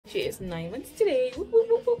She is 9 months today. Woo, woo,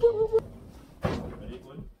 woo, woo, woo, woo.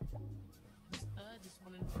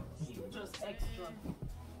 Just extra.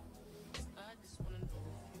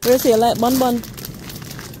 Where's your light bun bun?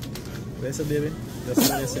 Where's the baby?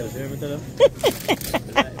 Just for yourself, you hear me tell her?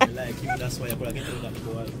 I like you, that's why I could get to that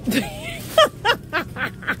ball.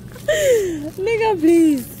 Nigga,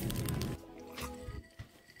 please.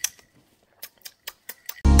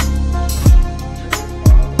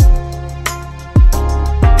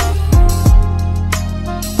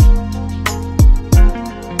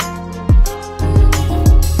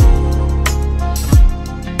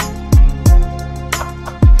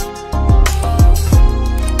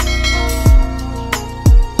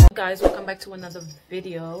 Guys, welcome back to another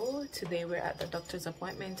video. Today we're at the doctor's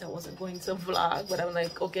appointment. I wasn't going to vlog, but I'm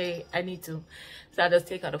like, okay, I need to, so I just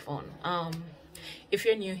take out the phone. If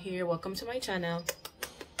you're new here, welcome to my channel.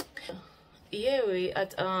 Yeah, we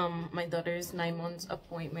at my daughter's 9 months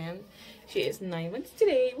appointment. She is 9 months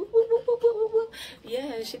today. Woo, woo, woo, woo, woo, woo.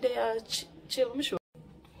 Yeah, she there chill. I'm sure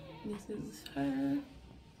this is her.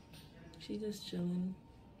 She just chilling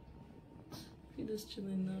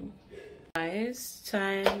now. Guys,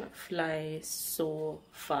 time flies so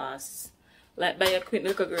fast. Like by a quick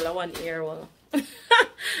little girl, 1 year old.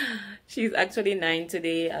 She's actually 9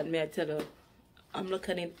 today, and me I tell her, I'm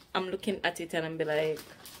looking at it and I'm be like,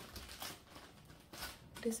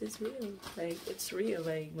 this is real. Like, it's real.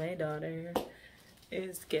 Like, my daughter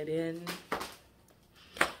is getting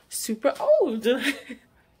super old.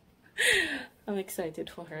 I'm excited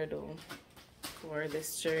for her though, for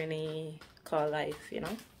this journey called life, you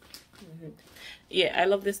know. Yeah, I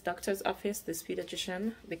love this doctor's office, this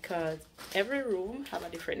pediatrician, because every room have a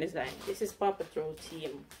different design. This is Paw Patrol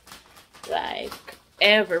team. Like,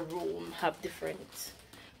 every room have different.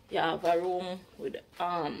 You have a room with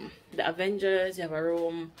the Avengers. You have a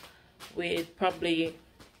room with probably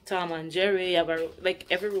Tom and Jerry. You have a, like,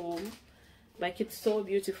 every room, like, it's so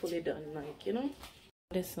beautifully done. Like, you know,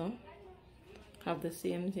 this one have the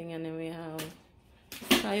same thing, and then we have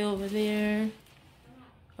Sky over there.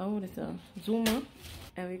 Oh, it's a zoomer,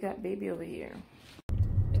 and we got baby over here.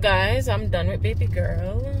 Guys, I'm done with baby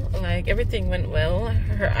girl. Like, everything went well.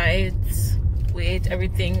 Her eyes, weight,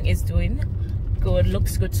 everything is doing good.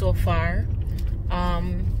 Looks good so far.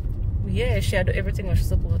 Yeah, she had everything what she's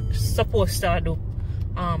supposed to do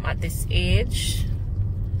at this age.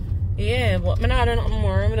 Yeah, but I'm not doing nothing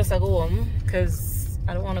more. I'm just go home because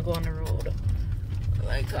I don't want to go on the road.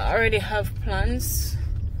 Like, I already have plans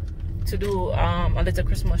to do a little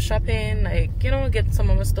Christmas shopping, like, you know, get some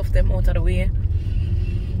of my stuff them out of the way,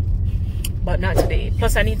 but not today.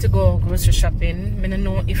 Plus I need to go grocery shopping. I don't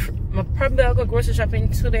know if probably I'll go grocery shopping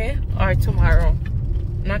today or tomorrow,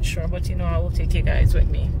 not sure, but you know, I will take you guys with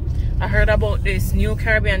me. I heard about this new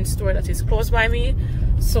Caribbean store that is close by me,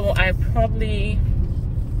 so I probably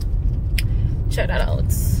check that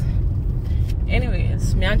out.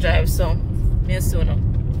 Anyways, me and drive, so me soon.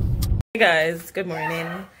 Hey guys, good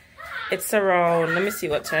morning. It's around, let me see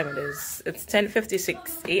what time it is. It's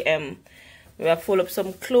 10:56 a.m. We have full up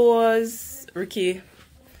some clothes. Ricky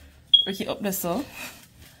up there, so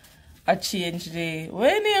I changed the,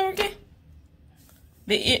 where is it,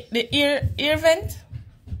 Ricky? The ear vent?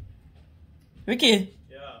 Ricky?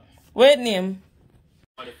 Yeah. What name?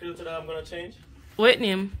 The filter that I'm gonna change? What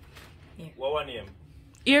name? Yeah. What name?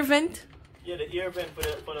 Ear vent? Yeah, the ear vent for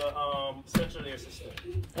the central air system.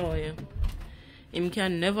 Oh yeah. Him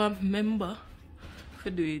can never remember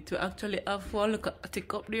to do it, to actually have one look at the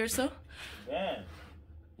cup there, so. Yeah.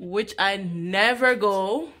 Which I never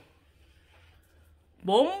go.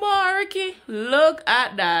 Bomba, Ricky, look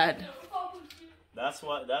at that. That's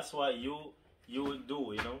what you would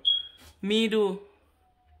do, you know. Me do.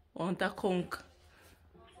 Want a conk.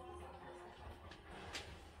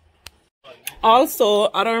 Also,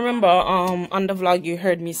 I don't remember on the vlog you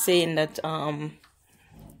heard me saying that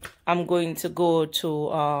I'm going to go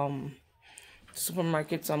to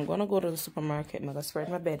supermarket, so I'm gonna go to the supermarket. I'm gonna spread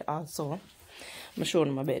my bed also. I'm showing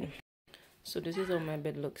you my bed. So this is how my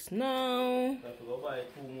bed looks now.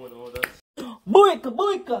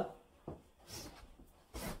 Boyka!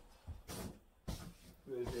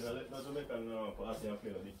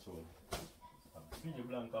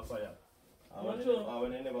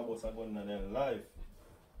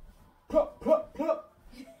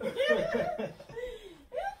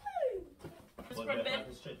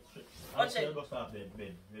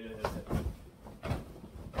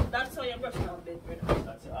 That's how you brush your bed, brother.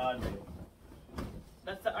 That's the hard way.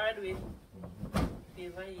 That's the hard way.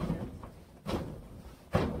 Favor you.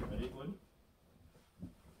 Ready, good?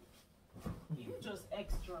 You just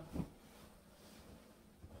extra.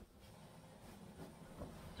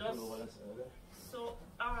 So,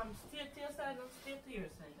 stay to your side, not stay to your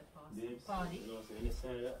side, the Babes, party. no, so any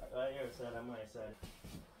side, your side and my side.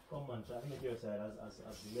 Come on, try to make your side as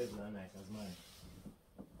level and nice as mine.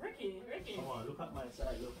 Ricky. Come on, look at my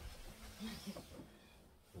side, look.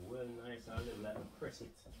 Well, nice and level, like press it.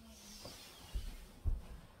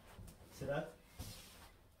 See that?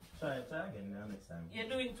 Try again now next time. You're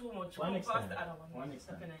doing too much. One next time. One next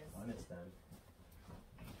time. One next time.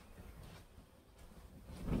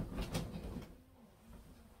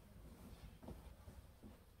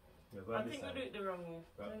 I think you do it the wrong way.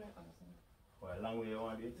 Well, long way you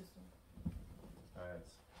want it? Alright.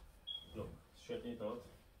 Look, straighten it out.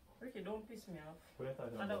 Ricky, don't piss me off. What are you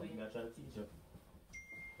talking about? I'm going to try to teach you.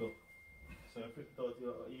 Look. So you flip it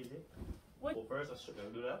out easy. What? Oh, first,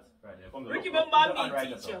 do that. Right there. Come Ricky, remember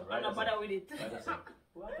me teach you. I'm not bother with it.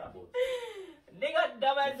 What about? They got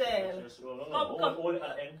dumb as hell. Come. Hold it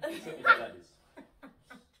at the end. Straighten it like this.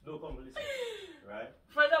 Look, come listen. Right?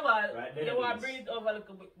 First of all, right, you want to breathe over a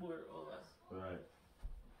little bit more over. Right.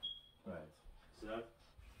 See that?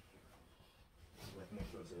 Let's make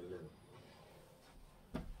sure it's a little.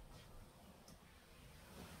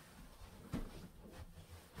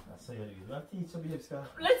 That's how you do it. Not teach your babes, car.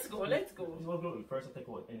 Let's go. First, I take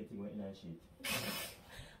out anything with in that sheet.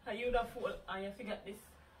 Are you the fool and you forget this?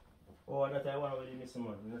 Oh, that I want to really miss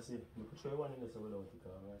someone. You see, we could try one in this without it,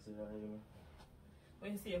 car. I see that, you know.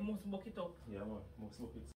 When you say you must book it up. Yeah, man, must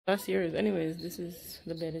book it. That's yours. Anyways, this is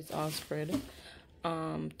the bed. It's all spread.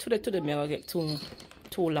 Today me I'll get two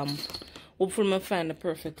lamp. Hopefully I find the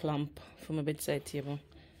perfect lamp for my bedside table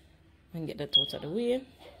and get that out of the way.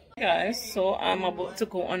 Guys, so I'm about to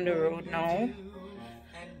go on the road now.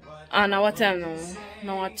 And what time now?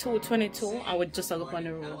 Now at 2:22. I would just look on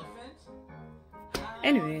the road.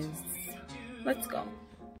 Anyways, let's go.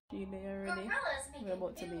 You there already? We're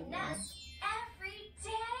about to leave now.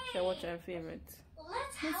 So what's your favorite?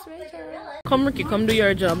 Come Ricky, come do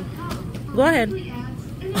your job. Go ahead.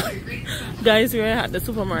 Guys, we're at the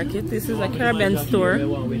supermarket. This is a Caribbean store.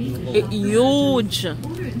 It's huge.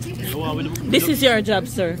 This is your job,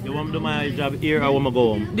 sir. You want to do my job here or want to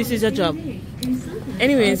go home? This is your job.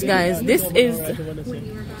 Anyways, guys, this is...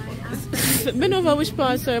 Been over which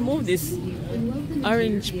part, sir? Move this.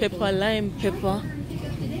 Orange pepper, lime pepper.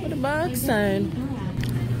 What the back side?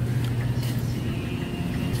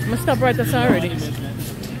 I'm gonna stop right there already.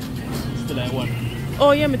 Still like one.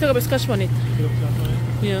 Oh yeah, me talk about scotch on it.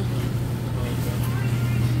 Yeah.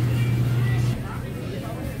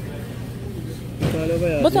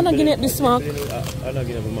 But I'm not getting this mark. I'm not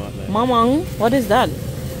getting a mark. Mamang, what is that?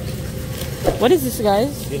 What is this,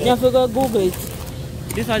 guys? You have to go Google it.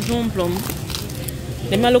 This is June plum.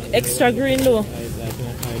 They might look extra green though. I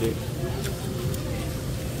hide it.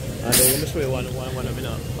 And let me show you one of them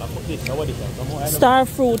now. What is that? Star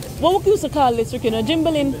fruit. What would you used to call this, Ricky? No,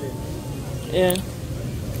 Jimbalin? Yeah.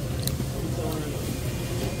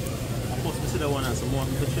 I'm supposed to see that one and some more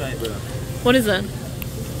to try it, bro. What is that?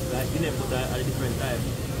 Like, you name put a different type.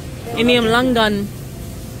 You name Longan.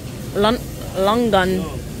 Longan.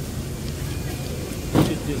 No.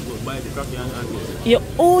 This good. Buy the coffee and Yeah,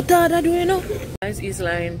 oh, that do you know? Guys, is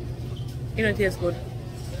line. You know, it tastes good.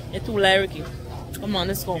 It's too light, Ricky. Come on,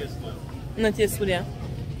 let's go. It tastes good, yeah.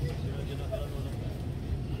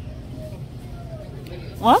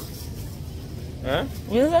 What? Huh?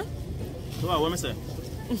 What is that? What am I say?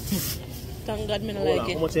 Thank God, I don't like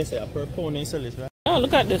it. How much they say? Per pound they sell it, right? Oh,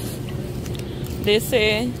 look at this. They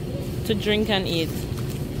say to drink and eat.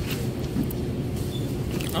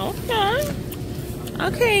 Okay.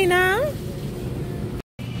 Okay, now.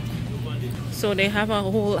 So they have a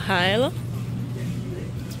whole aisle.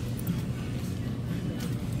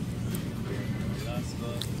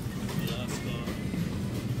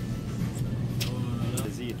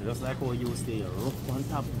 Just like how you stay rough on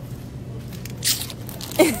top.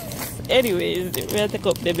 Anyways, we'll take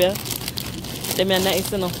up the bill. They are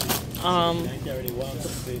nice enough.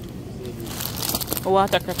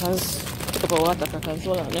 Water crackers. Pick up a water crackers.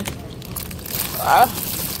 Hold on,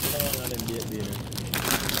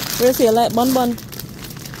 Where's your light bun?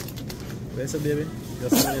 Where's the baby?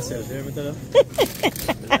 Just for yourself. You hear me tell you?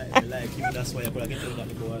 I like you. That's why I put a get that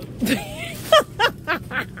before.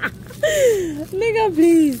 Nigga,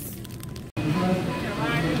 please.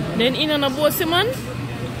 Then in on a bossy man.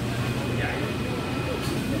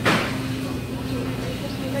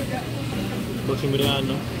 Pushing with the hand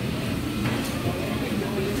now.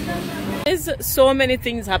 There's so many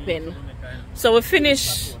things happen. So we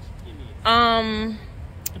finish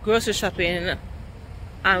grocery shopping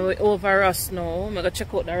and we're over Ross now. I'm gonna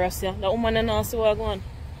check out the Ross, yeah. The woman and also we're going.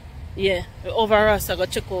 Yeah, we're over Ross. I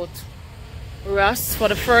gotta check out Ross for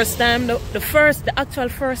the first time. The actual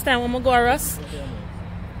first time I'm gonna go to Ross.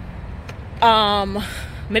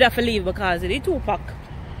 Me have to leave because the 2-pack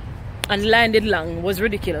and line did long. It was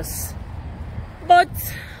ridiculous. But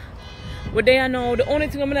we're there now. The only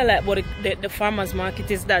thing I'm gonna like about the farmers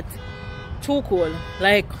market is that too cold,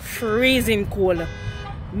 like freezing cold.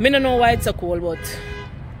 Me don't know why it's so cold, but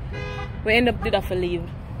we end up did have to leave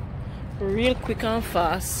real quick and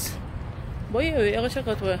fast. But yeah, we gotta check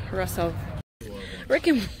out where Ross have.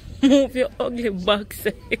 Ricky, move your ugly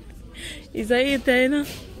backside. Is that it, you know?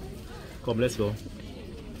 Come, let's go.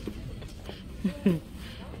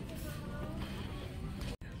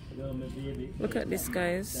 Look at this,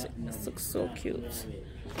 guys. This looks so cute.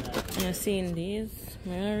 I'm seeing these. I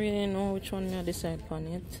don't really know which one I decide on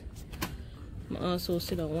it. I also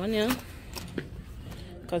see that one, yeah.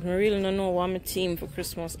 Because I really don't know what my theme for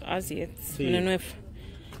Christmas as yet. I don't know if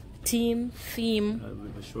theme.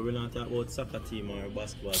 I'm sure we're not talking about soccer team or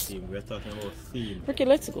basketball team. We're talking about theme. Okay,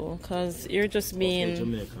 let's go. Because you're just being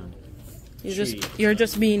Jamaican. You're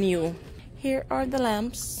just being you. Here are the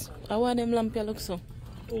lamps. How are them lamps look so?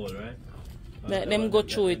 All right. Let them go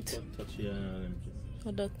through it.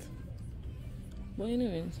 What that? But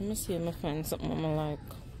anyways, let me see if I find something I like.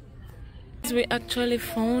 We actually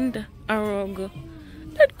found a rug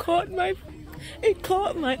that caught my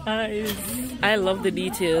eyes. I love the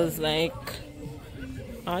details, like,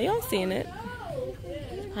 are y'all seeing it?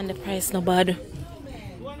 And the price no bad.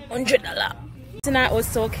 $100. Tonight was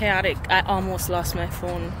so chaotic. I almost lost my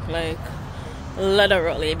phone, like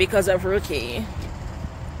literally, because of Ricky.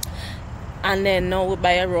 And then now we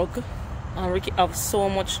buy a rug, and Ricky have so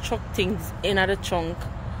much truck things in the trunk.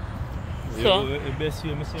 So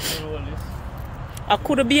I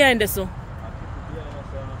could have behind this. So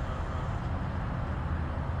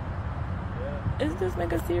is this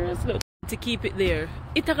like a serious look? To keep it there.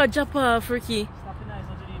 It took a drop off, Ricky.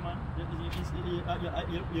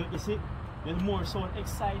 You see, you're more so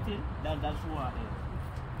excited than that's why.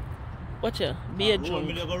 Watch ya, be a drunk.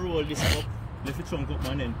 I'm gonna roll this up, lift the trunk up,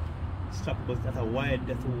 man, then strap it, because that's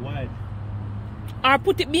too wide. Or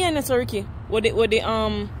put it behind us, Ricky. With the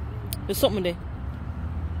something there.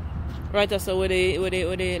 Right, so with the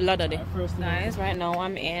ladder there. Guys, right now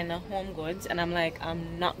I'm in Home Goods, and I'm like,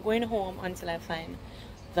 I'm not going home until I find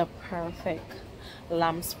the perfect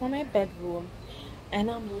lamps for my bedroom.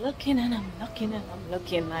 And I'm looking and I'm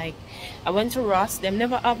looking. Like, I went to Ross, them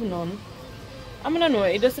never have none. I'm gonna know,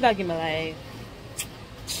 it just like give me like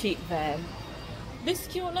cheap vibe. This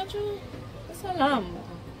cute, not you? It's a lamp.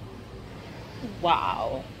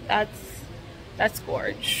 Wow, that's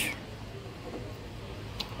gorge.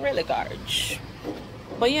 Really gorge.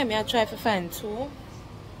 But yeah, I try to find two,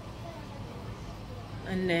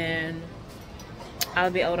 and then I'll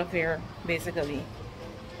be out of here basically.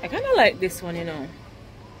 I kind of like this one, you know.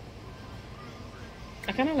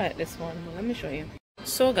 I kind of like this one. Let me show you.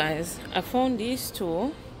 So guys, I found these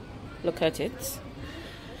two. Look at it.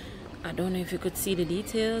 I don't know if you could see the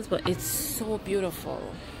details, but it's so beautiful.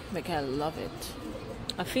 Like, I love it.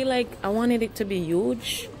 I feel like I wanted it to be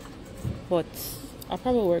huge, but I'll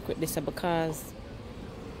probably work with this because,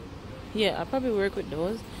 yeah, I'll probably work with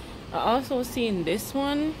those. I also seen this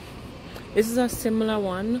one. This is a similar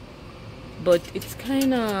one, but it's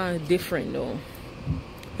kind of different though.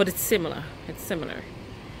 But it's similar.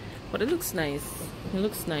 But it looks nice. Let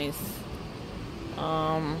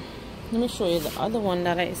me show you the other one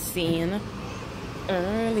that I seen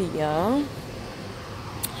earlier.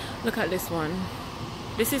 Look at this one.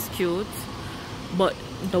 This is cute, but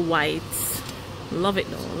the white, love it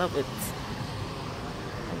though, love it.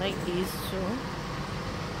 I like these too.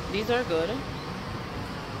 These are good.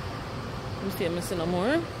 Let me see if I'm missing no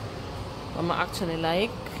more. I'm actually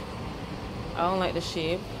like. I don't like the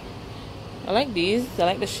shape. I like these. I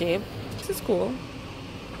like the shape. This is cool.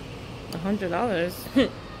 $100.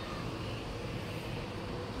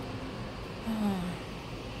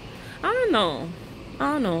 I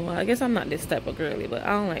don't know. I guess I'm not this type of girly, but I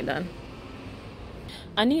don't like that.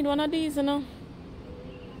 I need one of these, you know,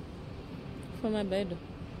 for my bed.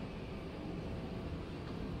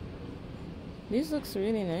 This looks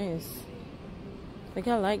really nice. Like,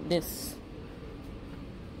 I like this.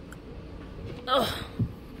 Oh,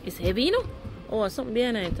 it's heavy, you know. Oh, something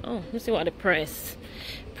behind it. Oh, let me see what the price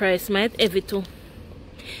might heavy too.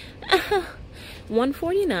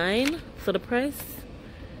 $149. So the price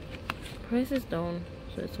is down,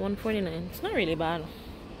 so it's $149. It's not really bad.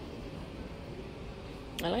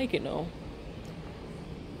 I like it though.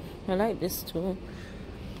 I like this too.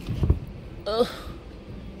 Ugh.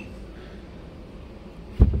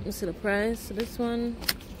 Let's see the price. This one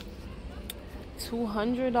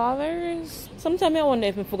 $200. Sometimes I wonder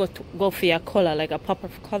if I forgot to go for a color, like a pop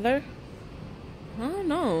of color. I don't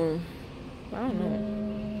know.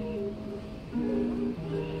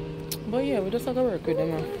 But yeah, we just have to work with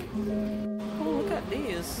them. Oh, look at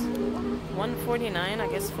these. $149, I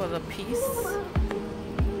guess, for the piece.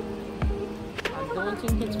 I don't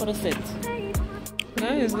think it's for the set.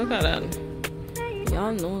 Guys, look at that.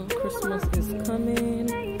 Y'all know Christmas is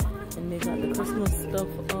coming. And they got the Christmas stuff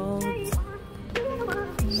out.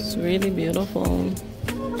 It's really beautiful.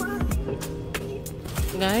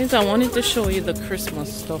 Guys, I wanted to show you the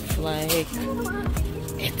Christmas stuff. Like,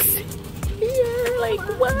 it's here. Like,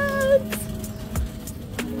 what?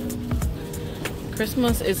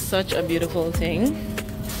 Christmas is such a beautiful thing.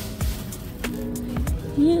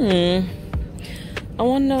 I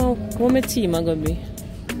wonder what my team are gonna be.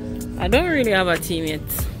 I don't really have a team yet.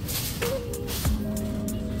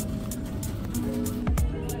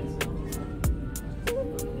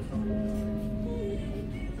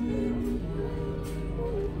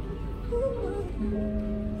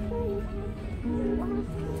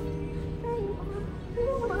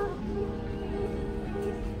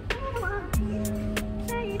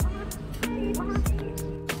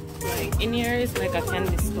 In here is like a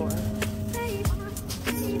candy store.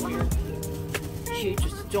 You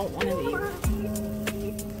just don't want to leave.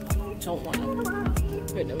 Don't want to.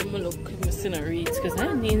 Wait, let me look. I'm missing a reed because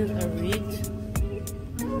I need a reed.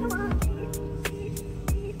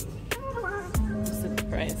 This is the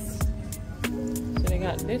price. So they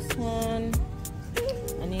got this one.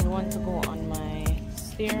 I need one to go on my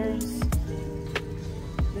stairs.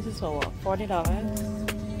 This is for what? $40.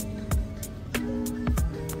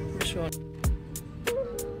 Sure.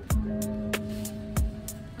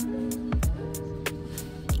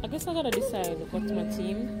 I guess I gotta decide what's my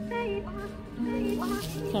team.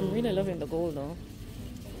 I'm really loving the gold though.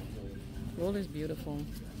 Gold is beautiful.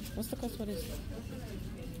 What's the cost for this?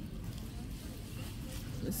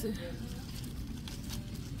 Let's see.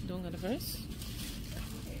 Don't got the first.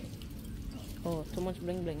 Oh, too much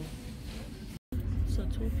bling bling. So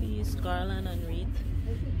 2-piece garland and wreath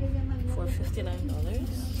for $59.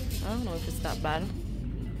 I don't know if it's that bad.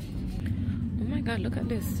 Oh my god, look at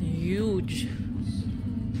this. Huge.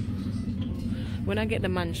 When I get the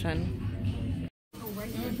mansion.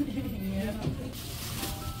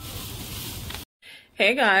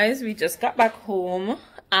 Hey guys, we just got back home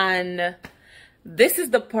and this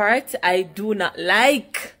is the part I do not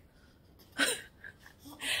like.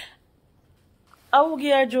 I will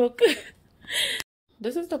get a joke.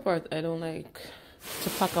 This is the part I don't like, to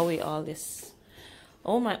pack away all this.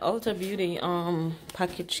 Oh, my Ulta Beauty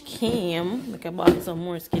package came. Like I bought some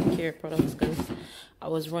more skincare products because I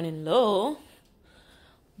was running low.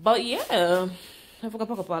 But yeah, I forgot to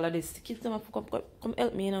pack up all of this. Kids, come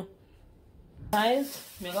help me, you know. Guys,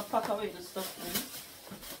 I'm gonna pack away the stuff now.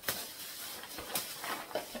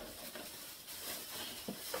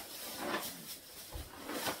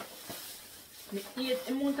 I eat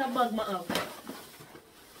a amount of bag I have.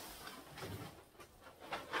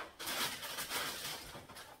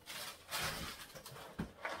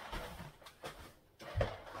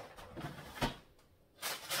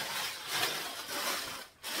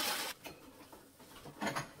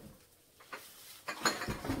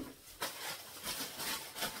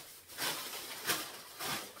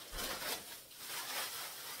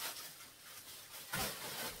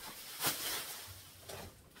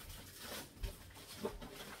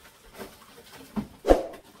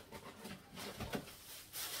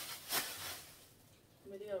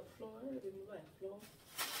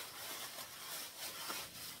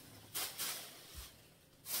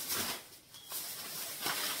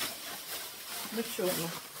 Make sure now.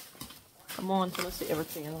 Come on, to see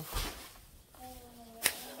everything. You know.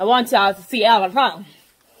 I want y'all to see everything.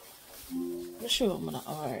 Make sure I'm not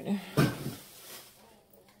hard.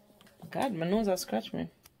 God, my nose has scratched me.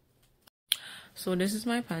 So this is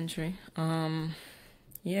my pantry.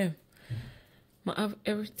 Yeah. I have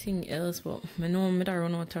everything else, but I know I'm gonna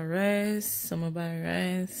run out of rice. So I'm gonna buy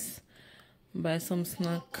rice, buy some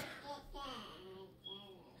snack.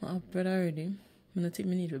 I have bread already. I don't think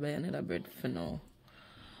I need to buy another bread for now.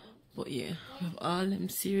 But yeah, I have all them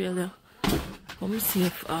cereal there. Let me see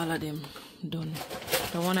if all of them done.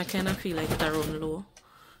 The one I kind of feel like it's around low.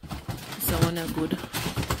 This one is good.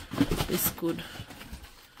 This good.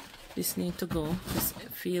 This need to go. This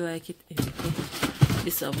feel like it empty.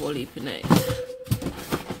 This a whole heap in it.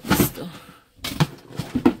 This too.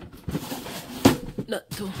 That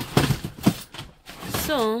too.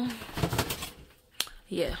 So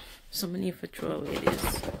yeah. So I need to throw away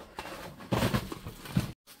this.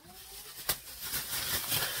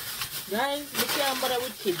 Guys, we can't bother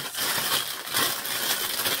with kids.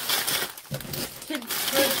 Kids,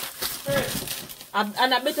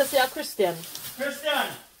 and I better say a Christian.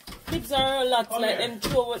 Kids are a lot. Come like here. Them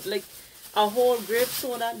throw it like a whole grape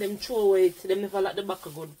soda, them throw away it. Them never let the back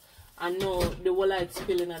of good. And no, the whole light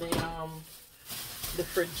spilling at the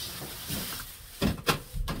fridge.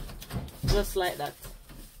 Just like that.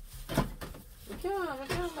 We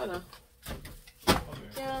can't bother. We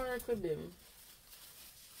can't work with them.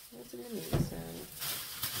 What's in the mix?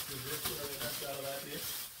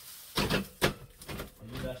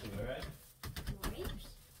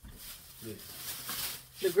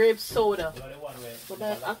 The grape soda. But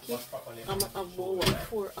I Aki, I'm about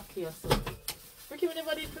 4 Aki or so. Ricky, we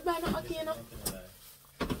never did buy no Aki, you know?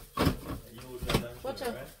 Watch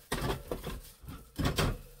out.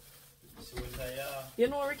 You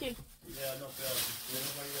know, Ricky? Yeah, no,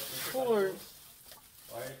 4.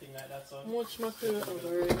 Or anything like that, son? Much mackerel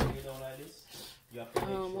over it. You don't like this? You have to make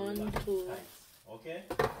sure 1, 2, okay?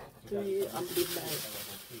 3, and the bag.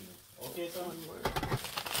 Okay, son? 1 more.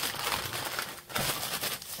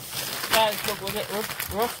 Guys, look, we'll get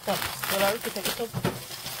rough tops. Well, I will take it up.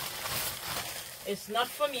 It's not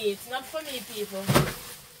for me. It's not for me, people.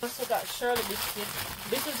 Also got Shirley biscuit.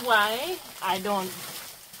 This is why I don't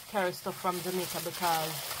carry stuff from Jamaica,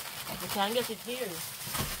 because you can't get it here.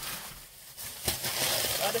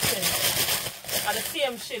 Are the same. Are the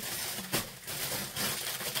same shit.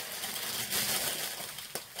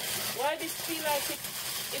 Why this feel like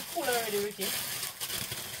it's full already, Ricky?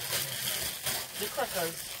 The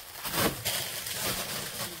crackers.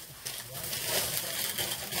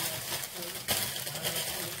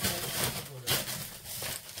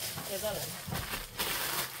 Yes, I know.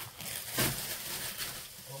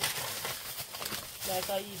 Like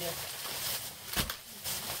I eat it.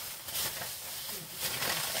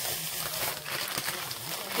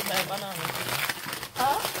 Banana.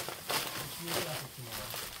 Huh?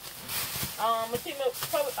 I think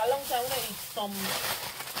probably a long time when I eat some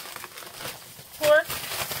pork.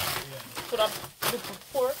 Should have looked for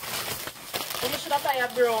pork. Then you should have a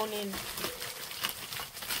brown in.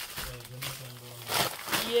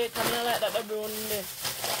 Yeah, can you like that the brown in there?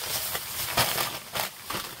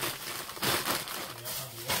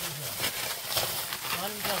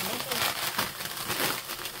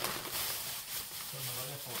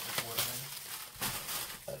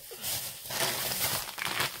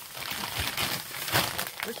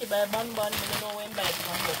 Ricky buy bun, I don't know when buy it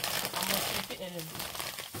from, but I'm going to keep it in it.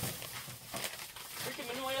 Ricky, I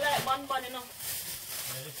know you like bun, you know.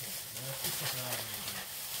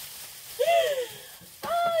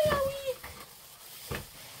 Oh, you're weak.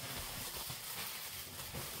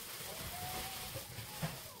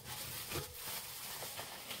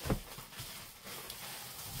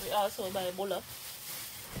 We also buy bulla.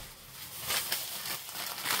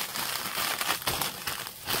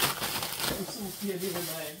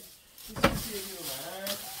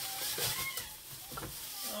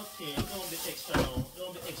 Okay, don't be extra now.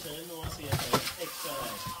 Don't be extra. You know what I say extra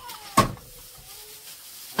like.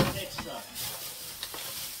 Extra.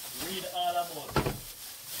 Read all about it.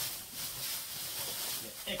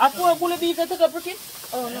 I thought bull beef I took up Ricky?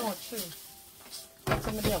 Oh no, true.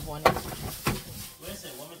 Somebody have one. Where is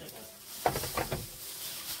it? What me take it?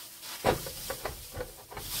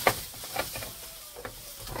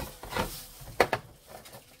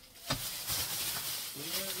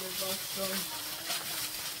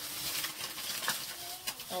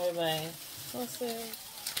 Bye. What's it?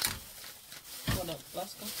 What up,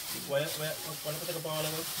 Alaska? Where take a ball of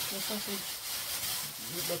it? What's sausage?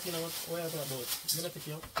 But you know what? Where is that boat? I'm going to pick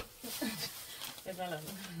you up. It's not long.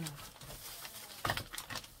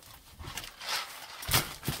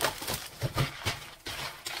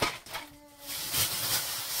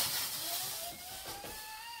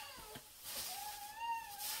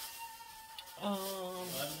 I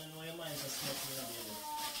don't know your mind is smoking.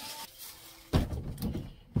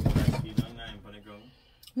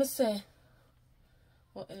 Must say,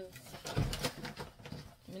 what else?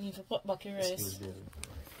 I need to put back your rice.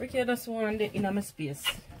 Ricky, that's one day in my space.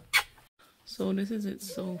 So this is it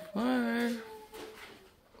so far.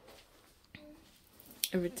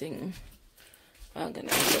 Everything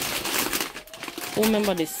organized. Oh,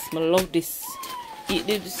 remember this? I love this. Eat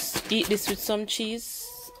this with some cheese.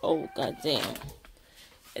 Oh god damn.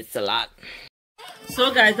 It's a lot.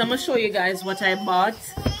 So guys, I'm gonna show you guys what I bought.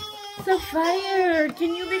 So fire!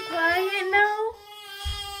 Can you be quiet now?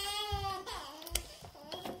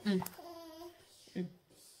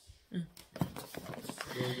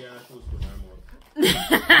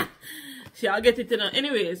 See, I'll get it in.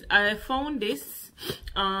 Anyways, I found this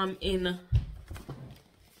in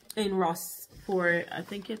in Ross for, I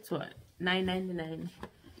think it's what, $9.99.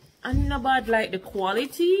 And not bad, like the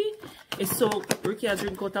quality is so, Ricky I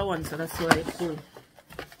drink out of one, so that's why it's cool.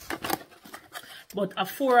 But a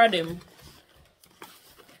 4 of them,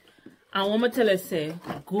 I want to tell you, say,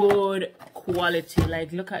 good quality.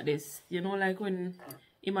 Like, look at this. You know, like when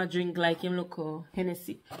him a drink, like him look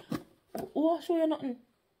Hennessy. Oh, I'll show you nothing.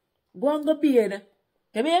 Go and go bed.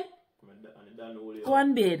 Come here. Go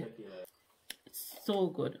and bed. It's so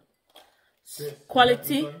good.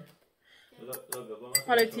 Quality.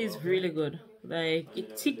 Quality is really good. Like,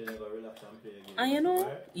 it thick. And you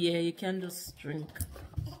know, yeah, you can just drink.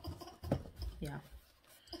 Yeah.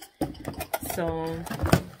 So,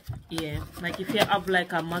 yeah. Like, if you have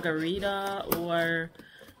like a margarita or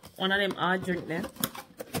one of them hard drink there,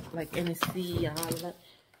 like NSC and all that,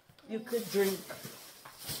 you could drink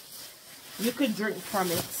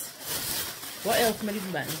from it. What else may I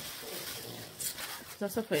buy?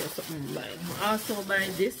 That's a fire something to buy. I also buy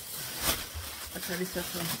this. Actually,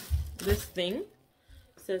 this thing.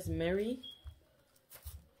 It says Mary.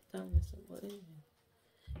 What is it?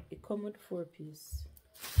 It comes with 4-piece.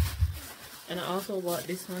 And I also bought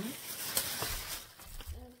this one.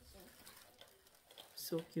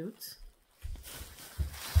 So cute.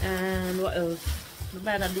 And what else? I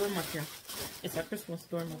buy a doormat here. It's a Christmas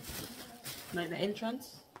doormat. Like the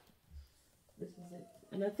entrance. This is it.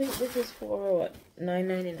 And I think this is for what?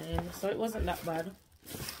 $9.99. So it wasn't that bad.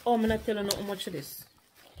 Oh, I'm not telling you how much it is.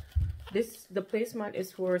 The placemat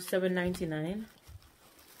is for $7.99.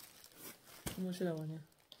 How much is that one here?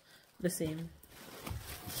 The same.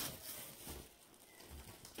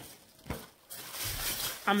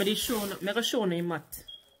 I'm gonna show you mat.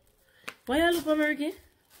 Why you look for American?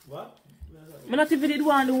 What? I not even did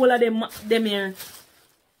want the whole of them here.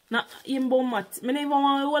 Not even mat. I never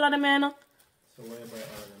want the whole of them here. No? So why you buy all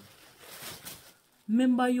of them?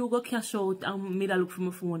 Remember you go cash out and me da look for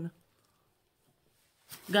my phone.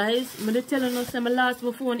 Guys, I'm telling you, I lost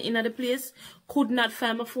my phone in the place. Could not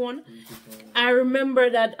find my phone. I remember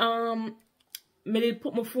that me did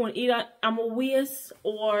put my phone either on my waist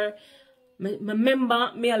or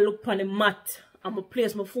remember me I look on the mat. I'm gonna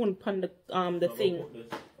place my phone on the thing.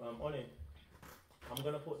 Honey, I'm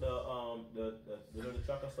gonna put the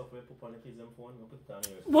tracker stuff we put on the kids' phone. I'll put it down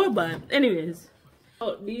here. What bad? Anyways,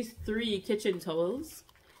 these 3 kitchen towels.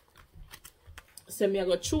 So me I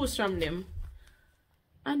go choose from them.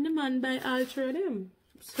 And the man buy all 3 of them.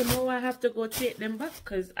 So now I have to go take them back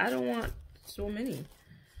because I don't want so many.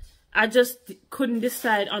 I just couldn't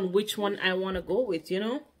decide on which one I want to go with, you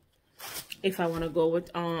know. If I want to go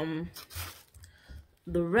with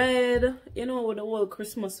the red, you know, with the whole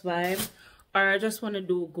Christmas vibe, or I just want to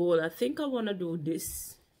do gold. I think I want to do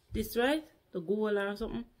this. This, right? The gold or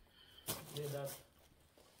something. Yeah, that.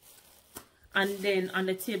 And then on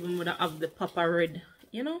the table, I'm going to have the papa red,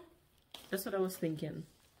 you know. That's what I was thinking.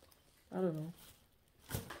 I don't know.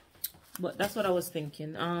 But that's what I was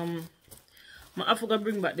thinking. I forgot to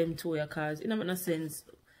bring back them to you because it doesn't make no sense.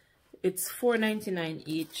 It's $4.99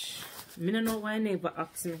 each. I don't know why I never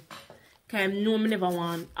asked me. Because I know I never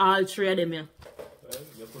want all 3 of them here.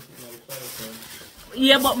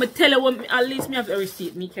 Yeah, but I tell you, at least me have a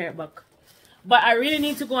receipt. Me carry it back. But I really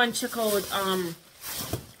need to go and check out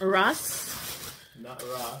Ross. Not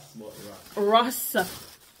Ross, but Ross.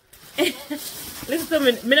 Listen to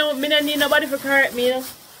me. I don't need nobody to correct me, you know.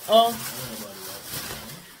 Oh.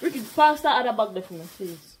 Ricky, pass that other bag there for me,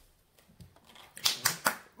 please.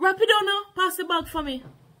 Wrap it down now. Pass the bag for me.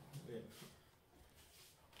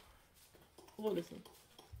 Hold this one.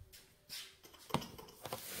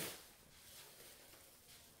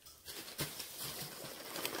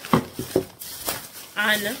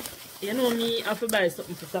 And you know me, I have to buy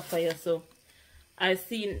something for Sapphire, so I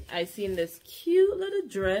seen this cute little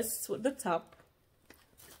dress with the top.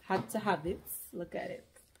 Had to have it. Look at it.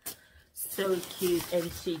 So cute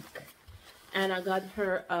and chic. And I got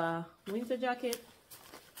her a winter jacket.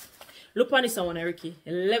 Look on this one, Ricky.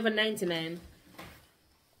 $11.99.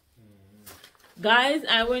 Guys,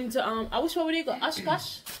 I went to I wish I would go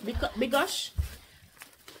Oshkosh, Bigosh.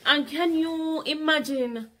 And can you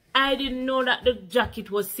imagine? I didn't know that the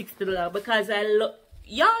jacket was $60 because I look.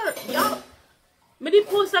 Y'all. Me did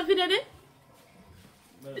post that video there?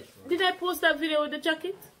 Did I post that video with the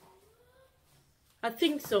jacket? I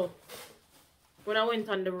think so. When I went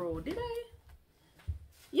on the road, did I?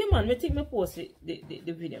 Yeah, man. I think I posted the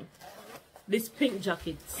video. This pink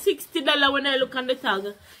jacket, $60 when I look on the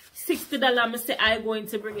tag. $60, I say I'm going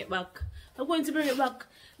to bring it back. I'm going to bring it back.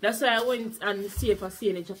 That's why I went and see if I see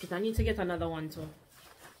any jacket. I need to get another one too.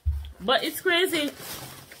 But it's crazy.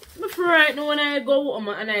 Before right now when I go home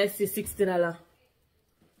and I see $60.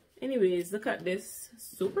 Anyways, look at this.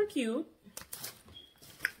 Super cute.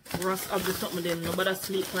 Rust of the something then. Nobody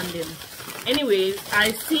sleep on them. Anyways,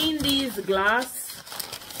 I seen these glass.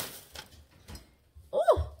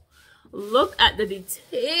 Oh, look at the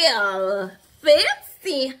detail.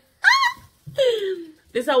 Fancy.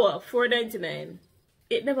 This is what? $4.99.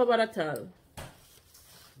 It never bad at all.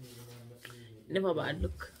 Never bad.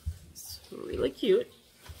 Look. It's really cute.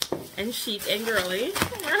 And chic and girly.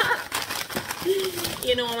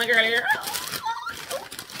 You know my girly.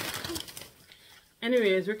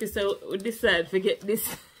 Anyways, Ricky, so we decided to get this.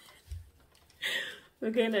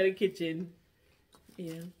 We're going to the kitchen.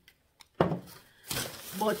 Yeah.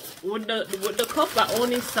 But with the cup, I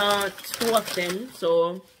only saw 2 of them,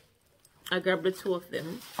 so I grabbed the 2 of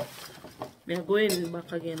them. We are going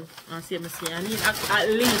back again and see. I need at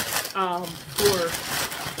least 4.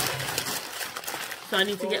 So I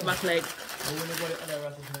need to get back like.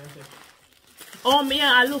 Oh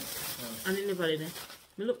yeah, I look. I didn't never there.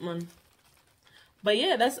 Me look, man. But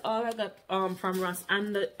yeah, that's all I got from Ross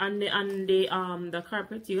and the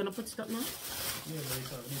carpet. You gonna put it up now? Yeah, but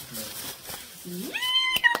it's on this now.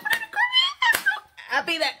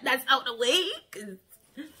 Happy that that's out the way. 'Cause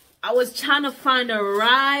I was trying to find the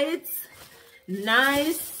right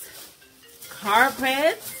nice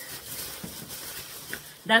carpet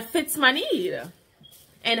that fits my need.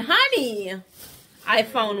 And honey, I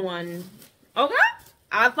found one. Okay?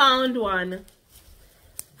 I found one.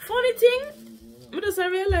 Funny thing, I just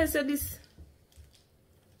realized that this.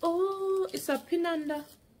 Oh, it's a pinanda.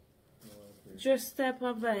 Just type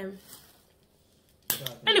of vibe.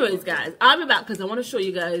 Anyways, guys, I'll be back because I want to show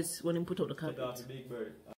you guys when I put up the carpet.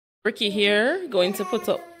 Ricky here, going to put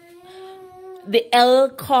up the El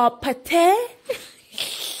Carpete.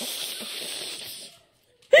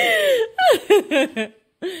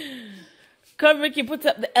 Come, Ricky, put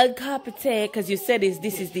up the El Carpete because you said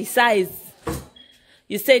this is the size.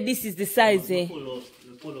 You said this is the size, eh? Pull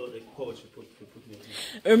out the couch.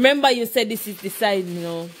 Remember, you said this is the size, you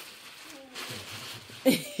know.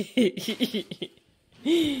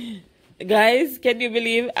 Guys, can you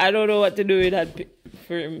believe I don't know what to do with that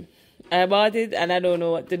film? I bought it and I don't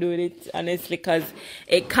know what to do with it, honestly, because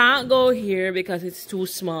it can't go here because it's too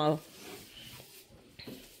small.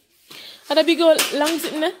 Had a big old long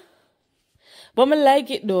sitting there? But I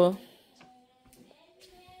like it though.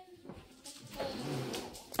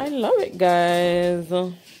 I love it, guys.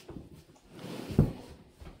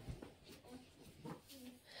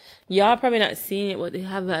 Y'all probably not seeing it, but they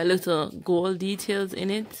have a little gold details in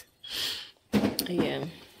it. Yeah,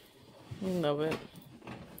 I love it.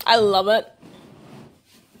 I love it.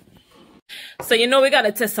 So you know we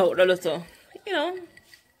gotta test out the little, you know.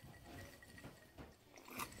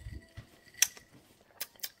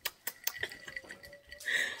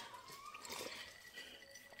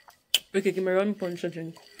 Ricky, give me rum punch to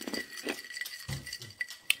drink.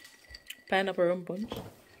 Pineapple rum punch.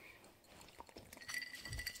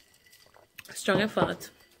 Strong and fat.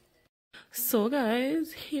 So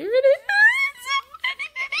guys, here it is.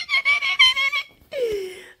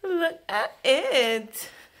 Look at it.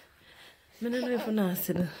 I don't know if I'm not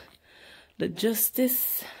saying the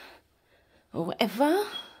justice or whatever,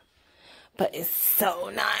 but it's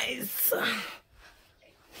so nice.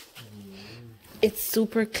 It's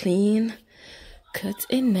super clean, cut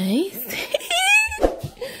and nice.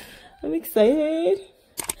 I'm excited.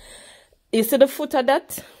 You see the foot of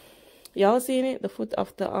that? Y'all seeing it? The foot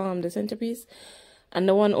of the centerpiece, and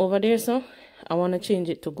the one over there. So I want to change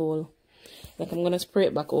it to gold. Like I'm gonna spray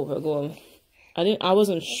it back over gold. I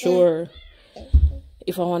wasn't sure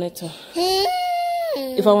if I wanted to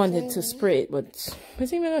spray it, but I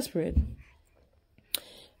think I'm gonna spray it.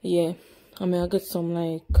 Yeah, I mean I got some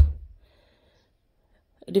like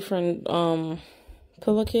different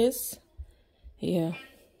pillowcase. Yeah.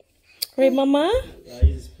 Right, mama?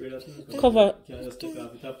 Cover.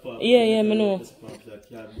 Yeah, I know.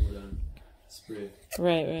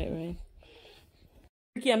 Right.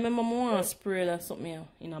 Okay, I remember I want to spray that something here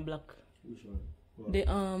in a black. Which one? What? The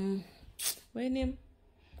what name?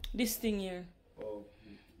 This thing here. Oh,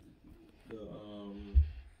 the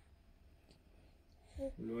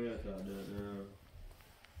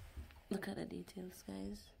look at the details,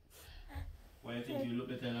 guys. Why do you think you look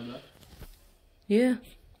better in a black? Yeah.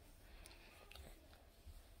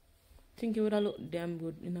 I think it would have looked damn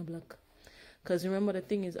good in a black. Because remember the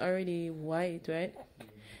thing is already white, right?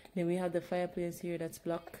 Then we have the fireplace here that's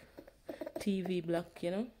black. TV black,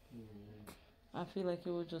 you know? I feel like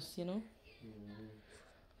it would just, you know?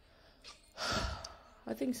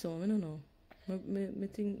 I think so, I don't know. I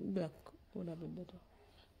think black would have been better.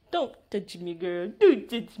 Don't touch me, girl. Don't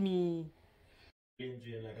touch me.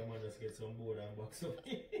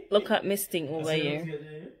 Look at Miss Thing over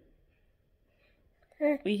here.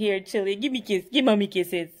 We hear Chili. Give me kiss. Give mommy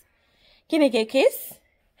kisses. Can I get a kiss?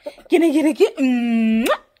 Can I get a kiss?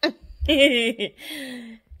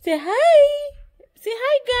 Say hi. Say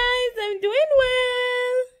hi, guys. I'm doing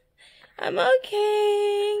well. I'm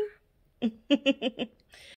okay.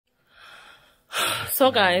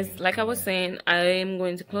 So guys, like I was saying, I'm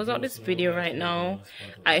going to close out this video right now.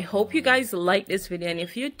 I hope you guys like this video, and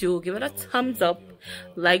if you do, give it a thumbs up,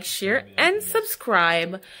 like, share, and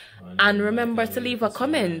subscribe, and remember to leave a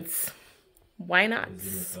comment. Why not?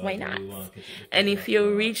 Why not? And if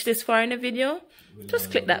you reach this far in the video, just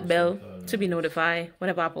click that bell to be notified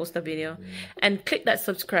whenever I post a video, and click that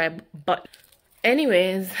subscribe button.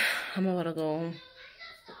 Anyways, I'm about to go.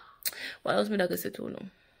 What else me that say to know?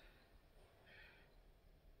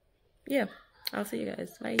 Yeah, I'll see you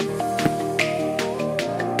guys. Bye.